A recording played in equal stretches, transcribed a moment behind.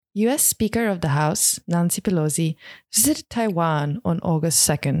U.S. Speaker of the House, Nancy Pelosi, visited Taiwan on August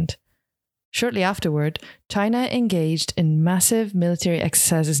 2nd. Shortly afterward, China engaged in massive military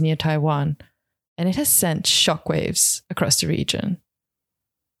exercises near Taiwan, and it has sent shockwaves across the region.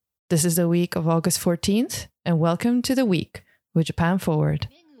 This is the week of August 14th, and welcome to The Week with Japan Forward.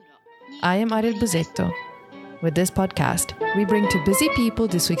 I am Ariel Buzetto. With this podcast, we bring to busy people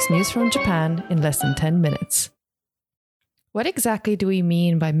this week's news from Japan in less than 10 minutes. What exactly do we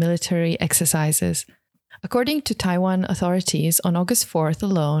mean by military exercises? According to Taiwan authorities, on August 4th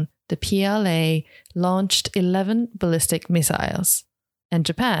alone, the PLA launched 11 ballistic missiles, and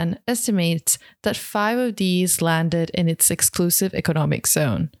Japan estimates that 5 of these landed in its exclusive economic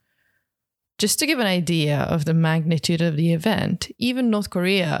zone. Just to give an idea of the magnitude of the event, even North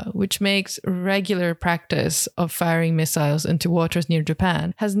Korea, which makes regular practice of firing missiles into waters near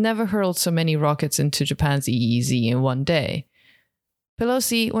Japan, has never hurled so many rockets into Japan's EEZ in one day.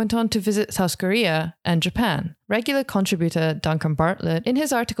 Pelosi went on to visit South Korea and Japan. Regular contributor Duncan Bartlett in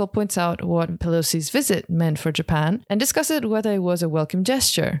his article points out what Pelosi's visit meant for Japan and discusses whether it was a welcome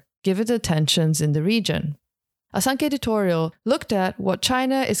gesture, given the tensions in the region. A Sankei editorial looked at what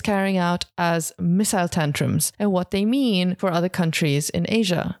China is carrying out as missile tantrums and what they mean for other countries in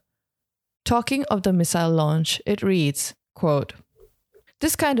Asia. Talking of the missile launch, it reads, quote,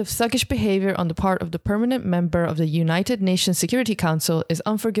 "This kind of thuggish behavior on the part of the permanent member of the United Nations Security Council is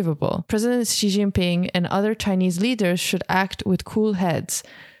unforgivable. President Xi Jinping and other Chinese leaders should act with cool heads.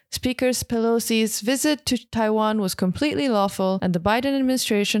 Speaker Pelosi's visit to Taiwan was completely lawful, and the Biden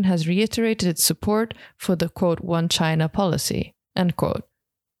administration has reiterated its support for the, quote, one China policy, end quote.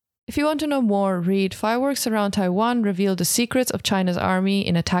 If you want to know more, read Fireworks Around Taiwan Reveal the Secrets of China's Army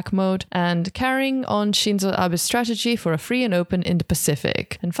in Attack Mode and Carrying on Shinzo Abe's Strategy for a Free and Open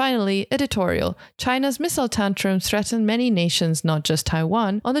Indo-Pacific. And finally, editorial, China's missile tantrums threaten many nations, not just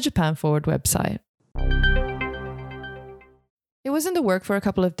Taiwan, on the Japan Forward website. It was in the work for a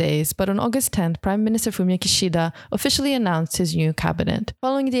couple of days, but on August 10th, Prime Minister Kishida officially announced his new cabinet.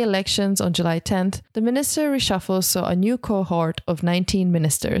 Following the elections on July 10th, the minister reshuffle saw a new cohort of 19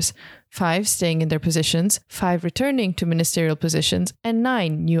 ministers, 5 staying in their positions, 5 returning to ministerial positions, and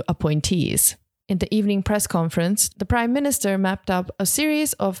 9 new appointees. In the evening press conference, the Prime Minister mapped up a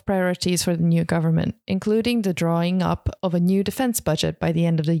series of priorities for the new government, including the drawing up of a new defense budget by the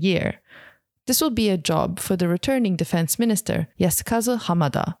end of the year. This will be a job for the returning defense minister, Yasukazu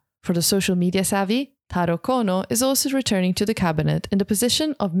Hamada. For the social media savvy, Taro Kono is also returning to the cabinet in the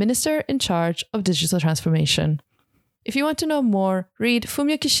position of minister in charge of digital transformation. If you want to know more, read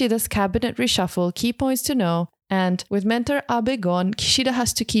Fumio Kishida's cabinet reshuffle Key Points to Know, and with mentor Abe gone, Kishida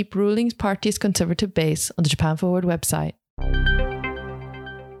has to keep ruling party's conservative base on the Japan Forward website.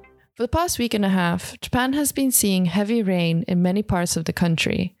 For the past week and a half, Japan has been seeing heavy rain in many parts of the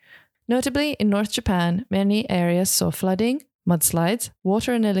country. Notably, in North Japan, many areas saw flooding, mudslides,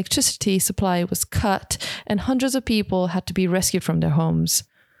 water and electricity supply was cut, and hundreds of people had to be rescued from their homes.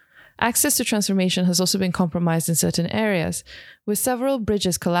 Access to transportation has also been compromised in certain areas, with several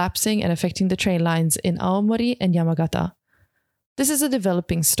bridges collapsing and affecting the train lines in Aomori and Yamagata. This is a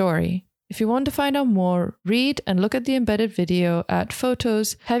developing story. If you want to find out more, read and look at the embedded video at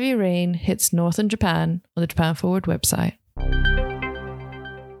Photos Heavy Rain Hits Northern Japan on the Japan Forward website.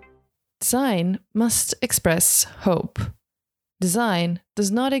 Design must express hope. Design does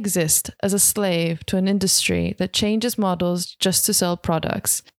not exist as a slave to an industry that changes models just to sell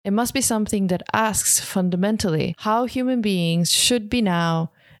products. It must be something that asks fundamentally how human beings should be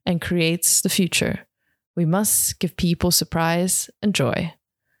now and creates the future. We must give people surprise and joy.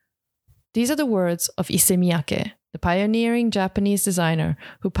 These are the words of Issey Miyake, the pioneering Japanese designer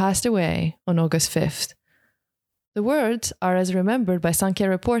who passed away on August 5th. The words are as remembered by Sankei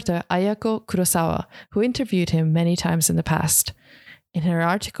reporter Ayako Kurosawa, who interviewed him many times in the past. In her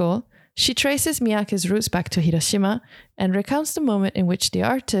article, she traces Miyake's roots back to Hiroshima and recounts the moment in which the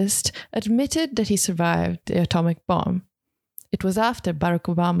artist admitted that he survived the atomic bomb. It was after Barack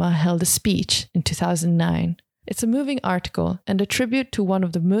Obama held a speech in 2009. It's a moving article and a tribute to one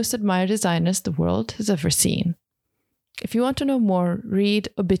of the most admired designers the world has ever seen. If you want to know more, read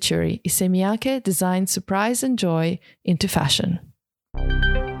Obituary, Issey Miyake Designs Surprise and Joy into Fashion.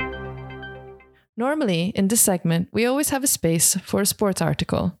 Normally, in this segment, we always have a space for a sports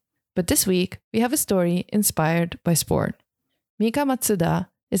article. But this week, we have a story inspired by sport. Mika Matsuda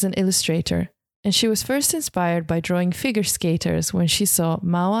is an illustrator, and she was first inspired by drawing figure skaters when she saw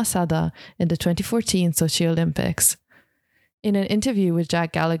Mao Asada in the 2014 Sochi Olympics. In an interview with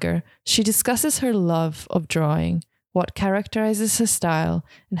Jack Gallagher, she discusses her love of drawing, what characterizes her style,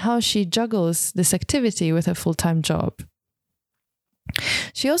 and how she juggles this activity with her full-time job.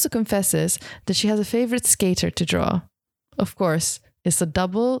 She also confesses that she has a favorite skater to draw. Of course, it's the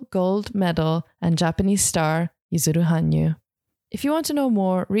double gold medal and Japanese star Yuzuru Hanyu. If you want to know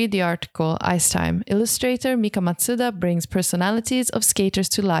more, read the article Ice Time. Illustrator Mika Matsuda brings personalities of skaters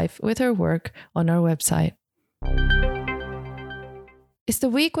to life with her work on our website. It's the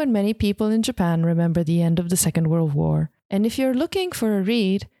week when many people in Japan remember the end of the Second World War. And if you're looking for a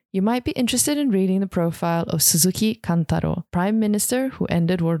read, you might be interested in reading the profile of Suzuki Kantaro, Prime Minister who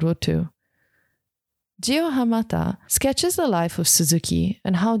ended World War II. Jio Hamata sketches the life of Suzuki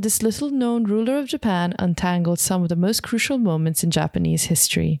and how this little-known ruler of Japan untangled some of the most crucial moments in Japanese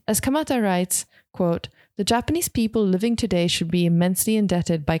history. As Kamata writes, quote, "The Japanese people living today should be immensely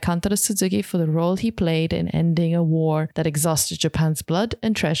indebted by Kantaro Suzuki for the role he played in ending a war that exhausted Japan's blood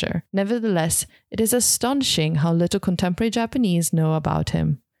and treasure. Nevertheless, it is astonishing how little contemporary Japanese know about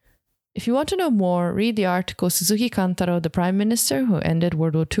him." If you want to know more, read the article Suzuki Kantaro, the Prime Minister who ended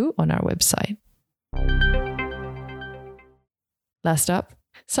World War II on our website. Last up,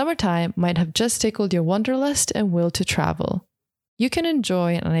 summertime might have just tickled your wanderlust and will to travel. You can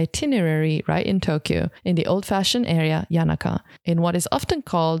enjoy an itinerary right in Tokyo, in the old-fashioned area Yanaka, in what is often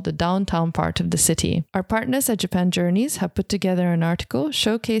called the downtown part of the city. Our partners at Japan Journeys have put together an article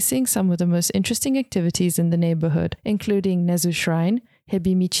showcasing some of the most interesting activities in the neighborhood, including Nezu Shrine,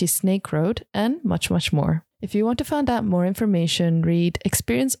 Hebimichi Snake Road, and much, much more. If you want to find out more information, read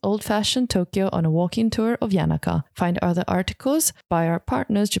Experience Old-Fashioned Tokyo on a Walking Tour of Yanaka. Find other articles by our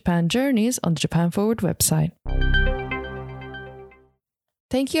partners Japan Journeys on the Japan Forward website.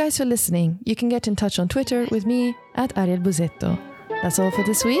 Thank you guys for listening. You can get in touch on Twitter with me at Ariel Buzetto. That's all for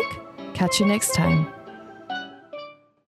this week. Catch you next time.